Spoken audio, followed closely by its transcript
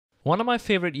One of my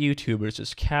favorite YouTubers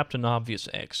is Captain Obvious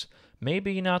X.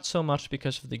 Maybe not so much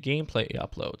because of the gameplay he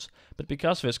uploads, but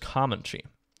because of his commentary.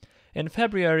 In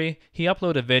February, he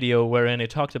uploaded a video wherein he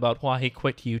talked about why he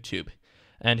quit YouTube,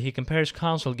 and he compares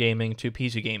console gaming to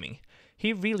PC gaming.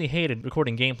 He really hated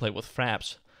recording gameplay with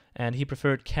Fraps, and he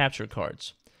preferred capture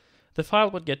cards. The file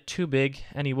would get too big,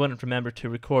 and he wouldn't remember to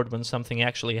record when something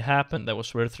actually happened that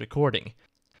was worth recording.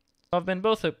 I've been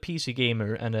both a PC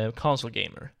gamer and a console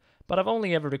gamer, but I've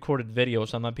only ever recorded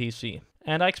videos on my PC,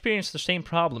 and I experienced the same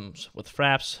problems with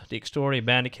Fraps, Dxtory,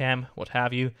 Bandicam, what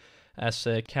have you, as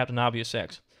Captain Obvious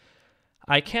X.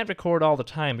 I can't record all the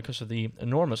time because of the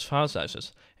enormous file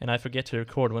sizes, and I forget to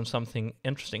record when something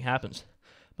interesting happens.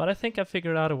 But I think I've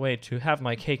figured out a way to have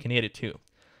my cake and eat it too.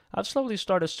 I've slowly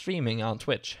started streaming on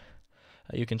Twitch.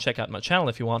 You can check out my channel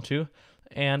if you want to,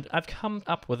 and I've come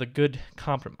up with a good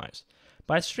compromise.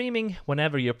 By streaming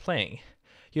whenever you're playing,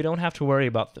 you don't have to worry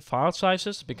about the file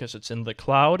sizes because it's in the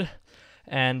cloud,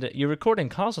 and you're recording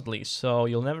constantly, so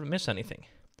you'll never miss anything.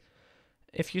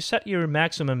 If you set your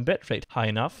maximum bitrate high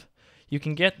enough, you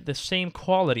can get the same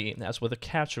quality as with a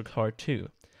capture card too.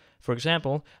 For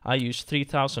example, I use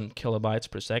 3000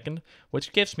 kilobytes per second,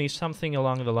 which gives me something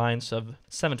along the lines of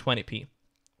 720p.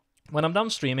 When I'm done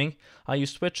streaming, I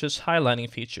use Twitch's highlighting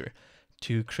feature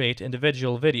to create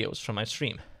individual videos from my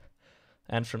stream.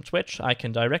 And from Twitch, I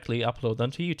can directly upload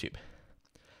them to YouTube.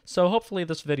 So hopefully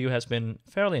this video has been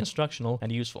fairly instructional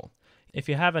and useful. If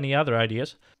you have any other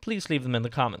ideas, please leave them in the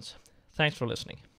comments. Thanks for listening.